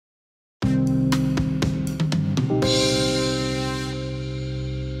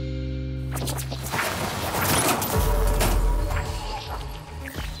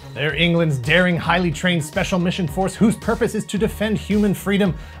They're England's daring, highly trained special mission force whose purpose is to defend human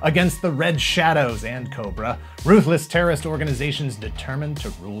freedom against the Red Shadows and Cobra, ruthless terrorist organizations determined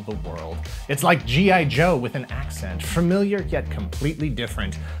to rule the world. It's like G.I. Joe with an accent, familiar yet completely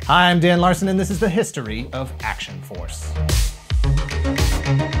different. Hi, I'm Dan Larson, and this is the history of Action Force.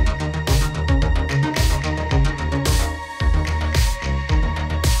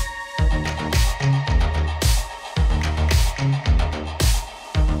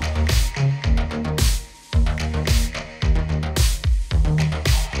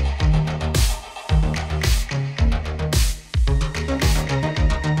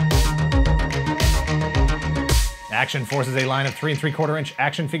 Action Force is a line of 3 3/4-inch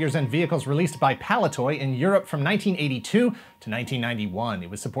action figures and vehicles released by Palitoy in Europe from 1982 to 1991. It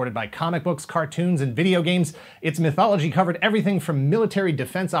was supported by comic books, cartoons, and video games. Its mythology covered everything from military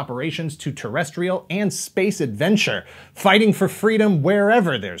defense operations to terrestrial and space adventure, fighting for freedom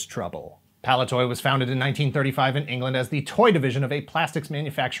wherever there's trouble. Palitoy was founded in 1935 in England as the toy division of a plastics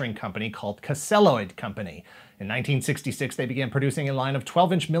manufacturing company called Celluloid Company. In 1966, they began producing a line of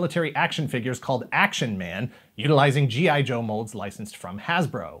 12-inch military action figures called Action Man, utilizing G.I. Joe molds licensed from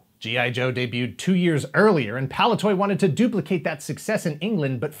Hasbro. G.I. Joe debuted 2 years earlier, and Palitoy wanted to duplicate that success in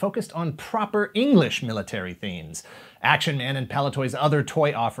England, but focused on proper English military themes. Action Man and Palitoy's other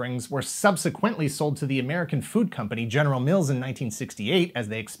toy offerings were subsequently sold to the American food company General Mills in 1968 as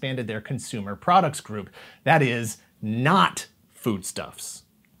they expanded their consumer products group. That is, not foodstuffs.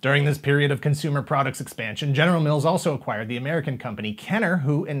 During this period of consumer products expansion, General Mills also acquired the American company Kenner,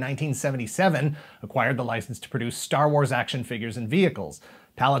 who in 1977 acquired the license to produce Star Wars action figures and vehicles.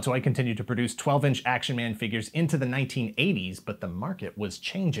 Palitoy continued to produce 12-inch Action Man figures into the 1980s, but the market was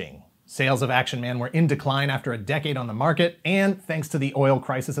changing. Sales of Action Man were in decline after a decade on the market, and thanks to the oil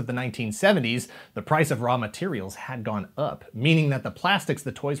crisis of the 1970s, the price of raw materials had gone up, meaning that the plastics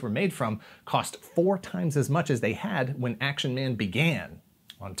the toys were made from cost 4 times as much as they had when Action Man began.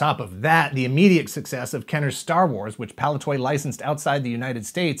 On top of that, the immediate success of Kenner's Star Wars, which Palitoy licensed outside the United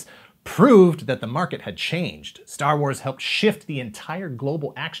States, proved that the market had changed. Star Wars helped shift the entire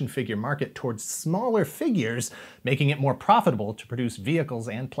global action figure market towards smaller figures, making it more profitable to produce vehicles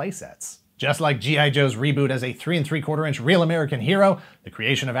and playsets. Just like G.I. Joe's reboot as a 3 3/4-inch real American hero, the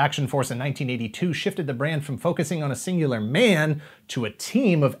creation of Action Force in 1982 shifted the brand from focusing on a singular man to a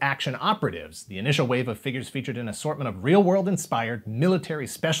team of action operatives. The initial wave of figures featured an assortment of real-world inspired military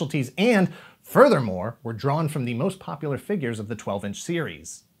specialties and, furthermore, were drawn from the most popular figures of the 12-inch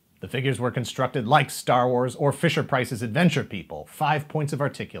series. The figures were constructed like Star Wars or Fisher-Price's Adventure People, 5 points of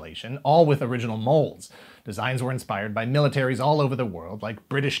articulation, all with original molds. Designs were inspired by militaries all over the world, like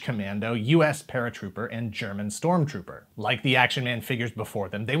British Commando, US Paratrooper, and German Stormtrooper. Like the Action Man figures before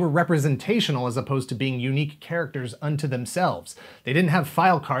them, they were representational as opposed to being unique characters unto themselves. They didn't have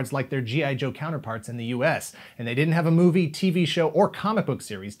file cards like their G.I. Joe counterparts in the US, and they didn't have a movie, TV show, or comic book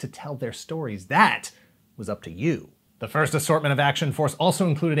series to tell their stories. That was up to you. The first assortment of Action Force also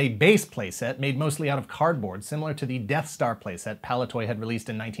included a base playset made mostly out of cardboard, similar to the Death Star playset Palitoy had released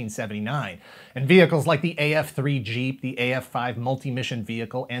in 1979, and vehicles like the AF-3 Jeep, the AF-5 multi-mission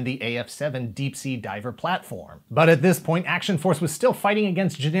vehicle, and the AF-7 deep-sea diver platform. But at this point, Action Force was still fighting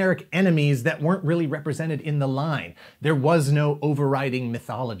against generic enemies that weren't really represented in the line. There was no overriding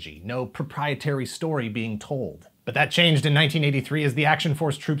mythology, no proprietary story being told. But that changed in 1983 as the Action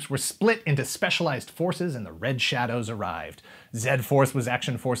Force troops were split into specialized forces and the Red Shadows arrived. Z-Force was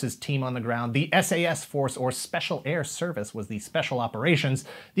Action Force's team on the ground, the SAS Force or Special Air Service was the Special Operations,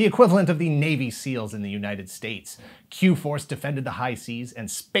 the equivalent of the Navy SEALs in the United States. Q-Force defended the high seas, and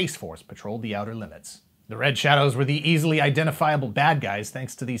Space Force patrolled the outer limits. The Red Shadows were the easily identifiable bad guys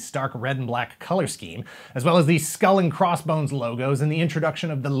thanks to the stark red and black color scheme, as well as the skull and crossbones logos and the introduction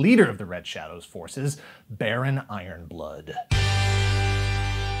of the leader of the Red Shadows forces, Baron Ironblood.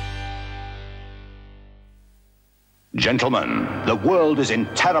 Gentlemen, the world is in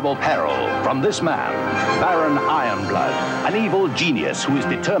terrible peril from this man, Baron Ironblood, an evil genius who is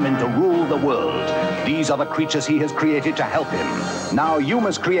determined to rule the world. These are the creatures he has created to help him. Now you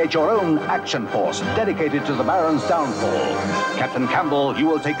must create your own action force dedicated to the Baron's downfall. Captain Campbell, you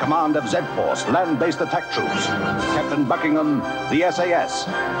will take command of Z-Force, land-based attack troops. Captain Buckingham, the SAS,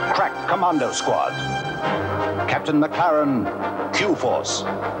 crack commando squad. Captain McLaren, Q-Force,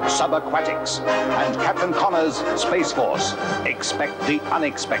 Subaquatics, and Captain Connors, Space Force. Expect the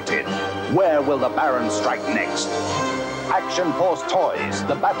unexpected. Where will the Baron strike next? Action Force Toys,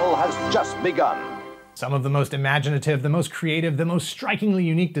 the battle has just begun. Some of the most imaginative, the most creative, the most strikingly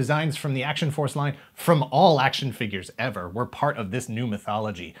unique designs from the Action Force line from all action figures ever were part of this new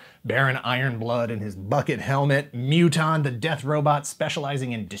mythology. Baron Ironblood in his bucket helmet, Muton, the death robot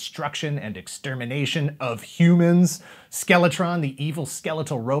specializing in destruction and extermination of humans, Skeletron, the evil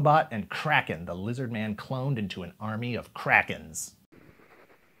skeletal robot, and Kraken, the lizard man cloned into an army of Krakens.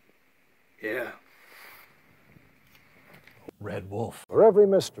 Yeah. Red Wolf. For every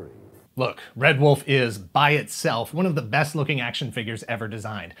mystery. Look, Red Wolf is, by itself, one of the best looking action figures ever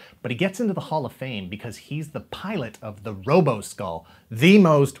designed, but he gets into the Hall of Fame because he's the pilot of the Robo-Skull, the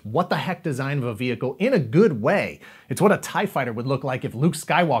most what-the-heck design of a vehicle in a good way. It's what a TIE fighter would look like if Luke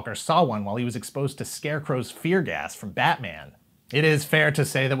Skywalker saw one while he was exposed to Scarecrow's fear gas from Batman. It is fair to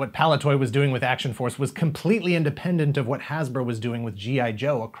say that what Palitoy was doing with Action Force was completely independent of what Hasbro was doing with G.I.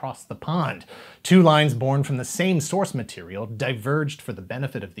 Joe across the pond. Two lines born from the same source material diverged for the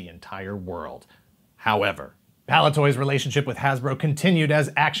benefit of the entire world. However, Palitoy's relationship with Hasbro continued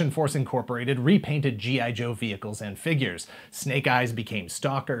as Action Force Incorporated repainted G.I. Joe vehicles and figures. Snake Eyes became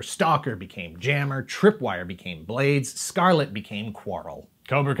Stalker, Stalker became Jammer, Tripwire became Blades, Scarlet became Quarrel.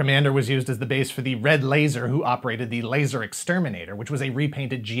 Cobra Commander was used as the base for the Red Laser, who operated the Laser Exterminator, which was a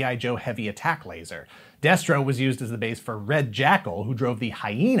repainted G.I. Joe heavy attack laser. Destro was used as the base for Red Jackal, who drove the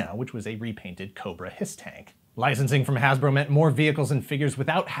Hyena, which was a repainted Cobra Hiss tank. Licensing from Hasbro meant more vehicles and figures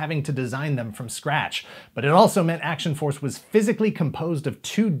without having to design them from scratch, but it also meant Action Force was physically composed of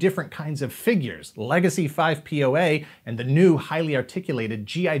two different kinds of figures, Legacy 5 POA and the new highly articulated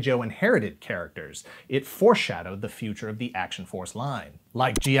G.I. Joe Inherited characters. It foreshadowed the future of the Action Force line.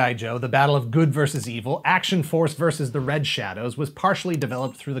 Like G.I. Joe, the battle of good versus evil, Action Force versus the Red Shadows, was partially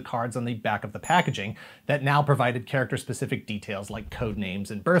developed through the cards on the back of the packaging that now provided character-specific details like code names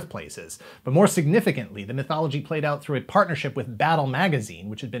and birthplaces. But more significantly, the mythology played out through a partnership with Battle magazine,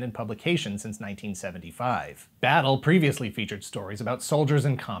 which had been in publication since 1975. Battle previously featured stories about soldiers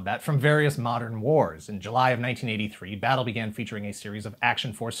in combat from various modern wars. In July of 1983, Battle began featuring a series of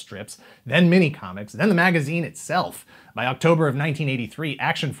Action Force strips, then mini-comics, then the magazine itself. By October of 1983,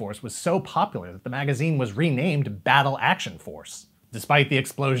 Action Force was so popular that the magazine was renamed Battle Action Force. Despite the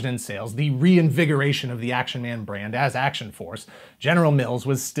explosion in sales, the reinvigoration of the Action Man brand as Action Force, General Mills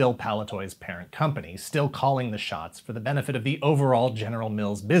was still Palitoy's parent company, still calling the shots for the benefit of the overall General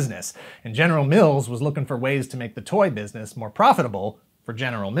Mills business. And General Mills was looking for ways to make the toy business more profitable for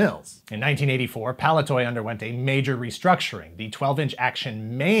General Mills. In 1984, Palitoy underwent a major restructuring. The 12-inch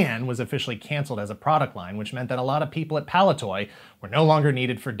Action Man was officially canceled as a product line, which meant that a lot of people at Palitoy were no longer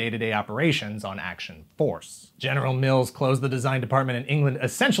needed for day-to-day operations on Action Force. General Mills closed the design department in England,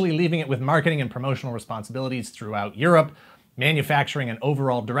 essentially leaving it with marketing and promotional responsibilities throughout Europe. Manufacturing and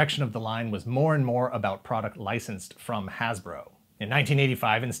overall direction of the line was more and more about product licensed from Hasbro. In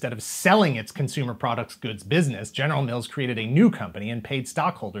 1985, instead of selling its consumer products goods business, General Mills created a new company and paid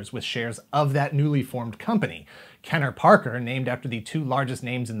stockholders with shares of that newly formed company. Kenner Parker, named after the two largest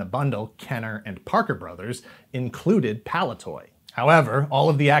names in the bundle, Kenner and Parker Brothers, included Palitoy. However, all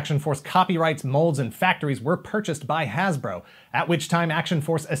of the Action Force copyrights, molds, and factories were purchased by Hasbro, at which time Action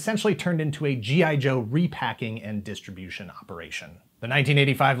Force essentially turned into a G.I. Joe repacking and distribution operation. The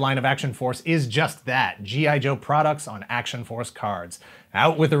 1985 line of Action Force is just that, G.I. Joe products on Action Force cards.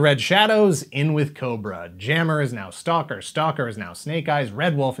 Out with the Red Shadows, in with Cobra. Jammer is now Stalker, Stalker is now Snake Eyes,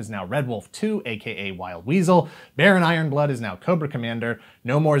 Red Wolf is now Red Wolf 2, aka Wild Weasel, Baron Ironblood is now Cobra Commander,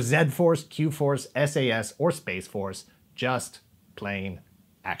 no more Z-Force, Q-Force, SAS, or Space Force, just plain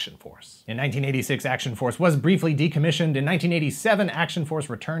Action Force. In 1986, Action Force was briefly decommissioned. In 1987, Action Force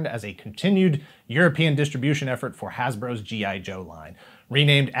returned as a continued European distribution effort for Hasbro's G.I. Joe line.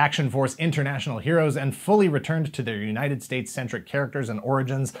 Renamed Action Force International Heroes and fully returned to their United States-centric characters and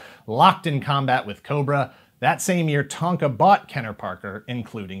origins, locked in combat with Cobra. That same year, Tonka bought Kenner Parker,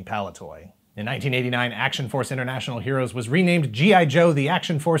 including Palitoy. In 1989, Action Force International Heroes was renamed G.I. Joe the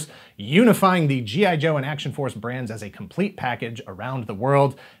Action Force, unifying the G.I. Joe and Action Force brands as a complete package around the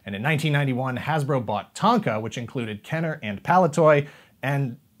world. And in 1991, Hasbro bought Tonka, which included Kenner and Palitoy,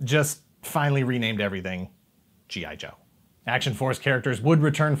 and just finally renamed everything G.I. Joe. Action Force characters would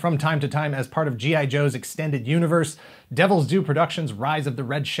return from time to time as part of G.I. Joe's extended universe. Devil's Due Productions' Rise of the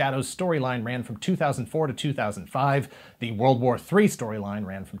Red Shadows storyline ran from 2004 to 2005. The World War III storyline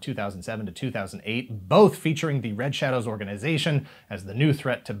ran from 2007 to 2008, both featuring the Red Shadows organization as the new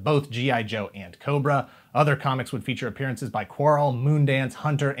threat to both G.I. Joe and Cobra. Other comics would feature appearances by Quarrel, Moondance,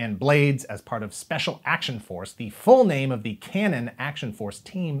 Hunter, and Blades as part of Special Action Force, the full name of the canon Action Force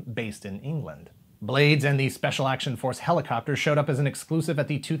team based in England. Blades and the Special Action Force helicopter showed up as an exclusive at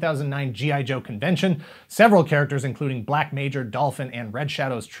the 2009 G.I. Joe convention. Several characters, including Black Major, Dolphin, and Red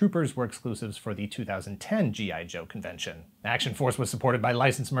Shadow's troopers, were exclusives for the 2010 G.I. Joe convention. Action Force was supported by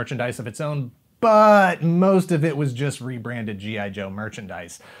licensed merchandise of its own, but most of it was just rebranded G.I. Joe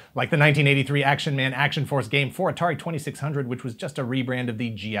merchandise, like the 1983 Action Man Action Force game for Atari 2600, which was just a rebrand of the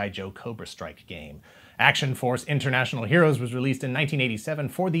G.I. Joe Cobra Strike game. Action Force International Heroes was released in 1987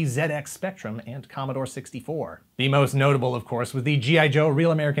 for the ZX Spectrum and Commodore 64. The most notable, of course, was the G.I. Joe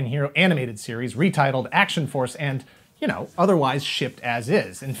Real American Hero animated series, retitled Action Force and, otherwise shipped as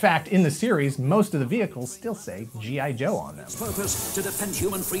is. In fact, in the series, most of the vehicles still say G.I. Joe on them. Purpose to defend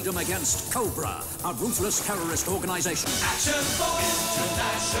human freedom against Cobra, a ruthless terrorist organization. Action Force,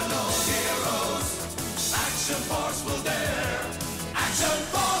 International Heroes. Action Force will dare. Action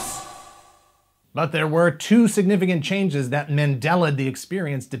Force! But there were two significant changes that Mandela'd the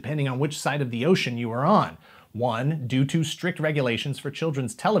experience depending on which side of the ocean you were on. One, due to strict regulations for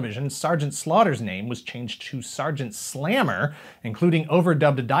children's television, Sergeant Slaughter's name was changed to Sergeant Slammer, including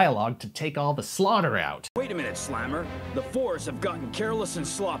overdubbed dialogue to take all the slaughter out. Wait a minute, Slammer. The Force have gotten careless and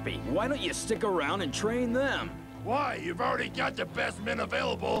sloppy. Why don't you stick around and train them? Why? You've already got the best men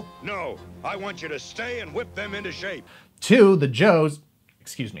available. No, I want you to stay and whip them into shape. Two, the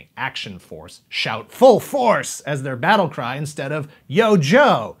Action Force, shout "Full Force" as their battle cry instead of "Yo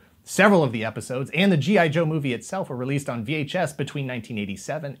Joe." Several of the episodes and the G.I. Joe movie itself were released on VHS between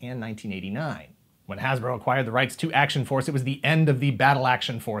 1987 and 1989. When Hasbro acquired the rights to Action Force, it was the end of the Battle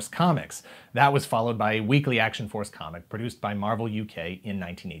Action Force comics. That was followed by a weekly Action Force comic produced by Marvel UK in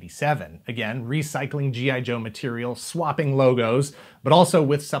 1987. Again, recycling G.I. Joe material, swapping logos, but also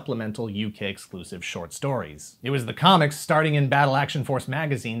with supplemental UK exclusive short stories. It was the comics starting in Battle Action Force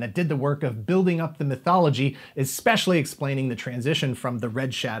magazine that did the work of building up the mythology, especially explaining the transition from the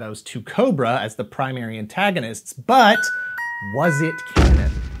Red Shadows to Cobra as the primary antagonists. But was it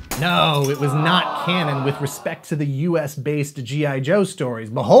canon? No, it was not canon with respect to the US-based G.I. Joe stories.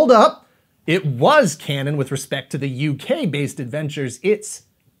 But hold up, it was canon with respect to the UK-based adventures. It's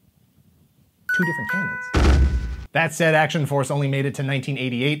two different canons. That said, Action Force only made it to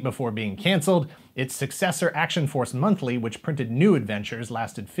 1988 before being canceled. Its successor, Action Force Monthly, which printed new adventures,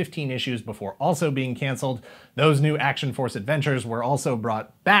 lasted 15 issues before also being canceled. Those new Action Force adventures were also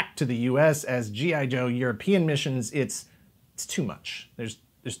brought back to the US as G.I. Joe European missions. It's too much.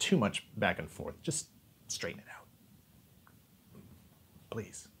 There's too much back and forth. Just straighten it out.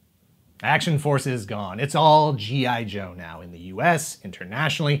 Please. Action Force is gone. It's all G.I. Joe now in the US,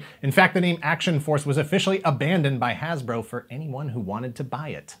 internationally. In fact, the name Action Force was officially abandoned by Hasbro for anyone who wanted to buy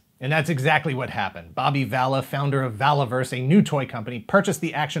it. And that's exactly what happened. Bobby Valla, founder of Valaverse, a new toy company, purchased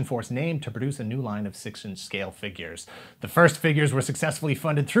the Action Force name to produce a new line of 6-inch scale figures. The first figures were successfully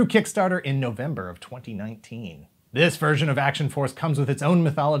funded through Kickstarter in November of 2019. This version of Action Force comes with its own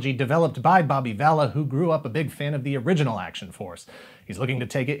mythology developed by Bobby Valla, who grew up a big fan of the original Action Force. He's looking to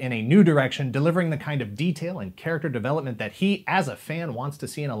take it in a new direction, delivering the kind of detail and character development that he, as a fan, wants to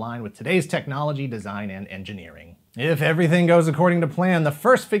see in a line with today's technology, design, and engineering. If everything goes according to plan, the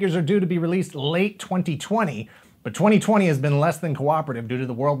first figures are due to be released late 2020, but 2020 has been less than cooperative due to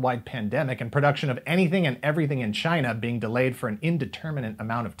the worldwide pandemic and production of anything and everything in China being delayed for an indeterminate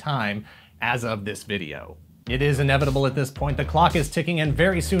amount of time as of this video. It is inevitable at this point. The clock is ticking, and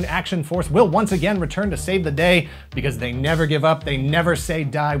very soon Action Force will once again return to save the day, because they never give up, they never say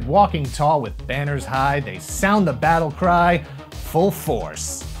die. Walking tall with banners high, they sound the battle cry, full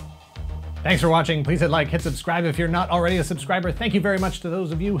force. Thanks for watching. Please hit like, hit subscribe if you're not already a subscriber. Thank you very much to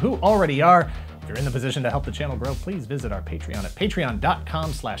those of you who already are. If you're in the position to help the channel grow, please visit our Patreon at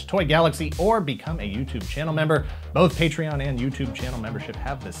patreon.com/toygalaxy or become a YouTube channel member. Both Patreon and YouTube channel membership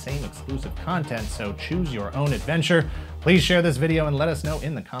have the same exclusive content, so choose your own adventure. Please share this video and let us know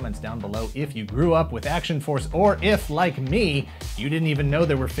in the comments down below if you grew up with Action Force, or if, like me, you didn't even know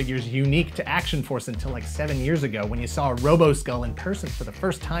there were figures unique to Action Force until like 7 years ago when you saw a Robo-Skull in person for the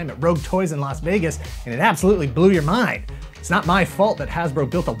first time at Rogue Toys in Las Vegas, and it absolutely blew your mind. It's not my fault that Hasbro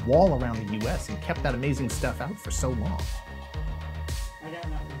built a wall around the US and kept that amazing stuff out for so long. I got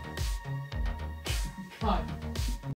nothing. God.